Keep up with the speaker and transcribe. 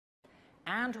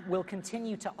and will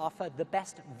continue to offer the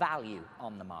best value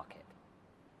on the market.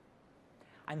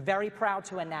 I'm very proud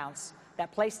to announce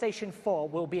that PlayStation 4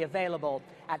 will be available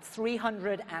at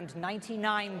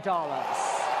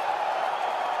 $399.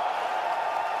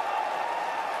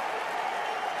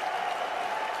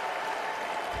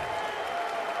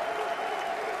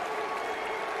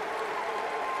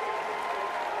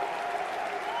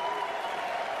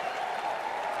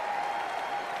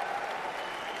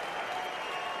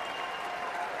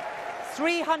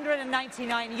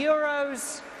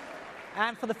 €399,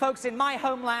 and for the folks in my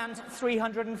homeland,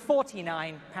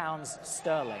 £349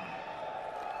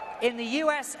 in the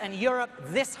US and Europe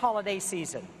this holiday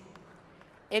season.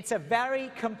 It's a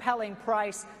very compelling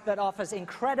price that offers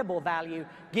incredible value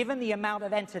given the amount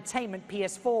of entertainment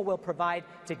PS4 will provide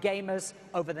to gamers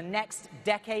over the next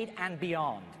decade and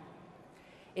beyond.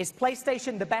 Is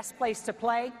PlayStation the best place to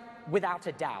play? Without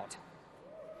a doubt.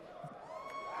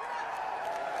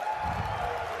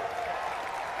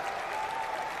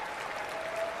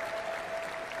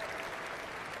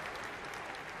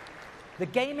 The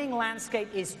gaming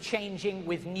landscape is changing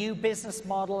with new business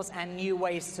models and new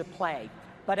ways to play.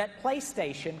 But at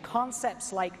PlayStation,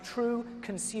 concepts like true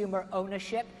consumer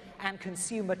ownership and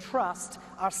consumer trust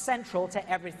are central to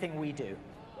everything we do.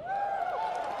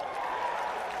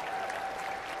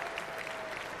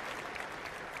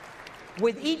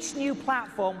 With each new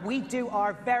platform, we do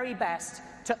our very best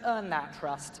to earn that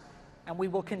trust, and we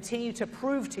will continue to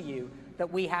prove to you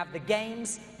that we have the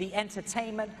games, the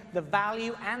entertainment, the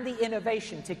value, and the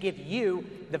innovation to give you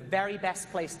the very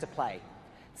best place to play.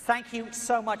 Thank you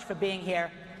so much for being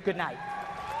here. Good night.